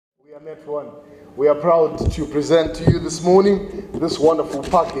We are Remit1. We are proud to present to you this morning this wonderful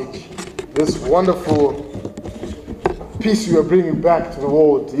package, this wonderful piece we are bringing back to the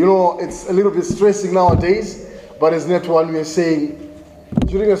world. You know, it's a little bit stressing nowadays, but as Remit1, we are saying,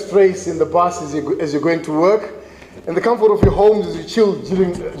 during a stress in the bus as you're going to work, in the comfort of your homes as you chill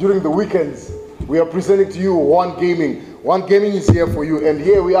during the weekends, we are presenting to you 1Gaming. 1Gaming is here for you, and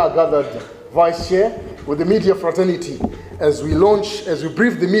here we are gathered, Vice Chair, with the media fraternity. As we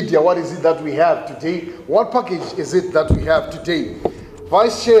brief the media, what is it that we have today? What package is it that we have today?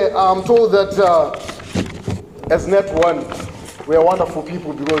 Vice Chair, I'm told that as Remit1, we are wonderful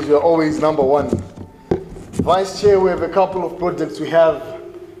people because we are always number one. Vice Chair, we have a couple of projects we have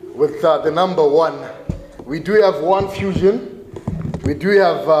with the number one. We do have 1Fusion, we do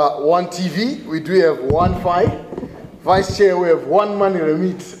have 1TV, we do have 1Fi. Vice Chair, we have 1Money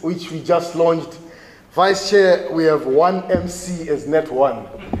Remit, which we just launched. Vice Chair, we have 1MC as Remit1.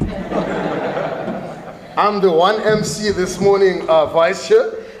 I'm the 1MC this morning, Vice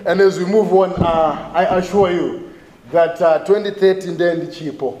Chair, and as we move on, I assure you that 2013 then the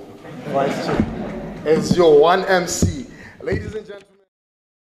cheapo, Vice Chair, as your 1MC. Ladies and gentlemen.